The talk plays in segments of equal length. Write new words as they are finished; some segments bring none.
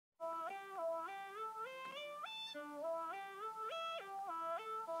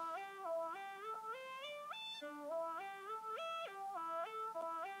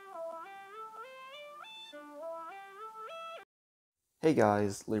Hey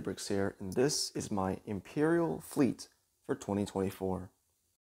guys, Librix here, and this is my Imperial fleet for 2024.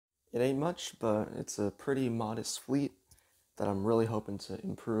 It ain't much, but it's a pretty modest fleet that I'm really hoping to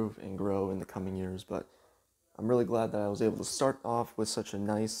improve and grow in the coming years, but I'm really glad that I was able to start off with such a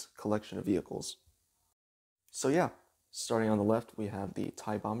nice collection of vehicles. So yeah, starting on the left, we have the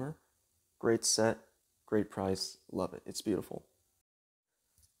TIE Bomber. Great set, great price, love it, it's beautiful.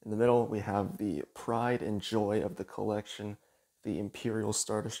 In the middle, we have the pride and joy of the collection, the Imperial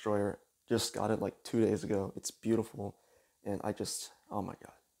Star Destroyer. Just got it like 2 days ago. It's beautiful, and oh my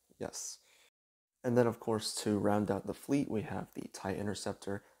god, yes. And then, of course, to round out the fleet, we have the TIE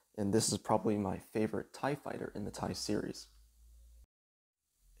Interceptor, and this is probably my favorite TIE fighter in the TIE series.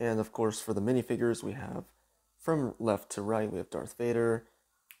 And of course, for the minifigures, we have from left to right, we have Darth Vader,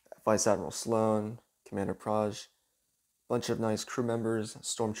 Vice Admiral Sloane, Commander Praj, bunch of nice crew members,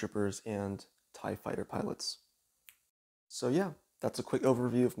 stormtroopers, and TIE fighter pilots. So yeah, that's a quick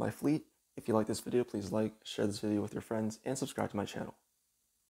overview of my fleet. If you like this video, please like, share this video with your friends, and subscribe to my channel.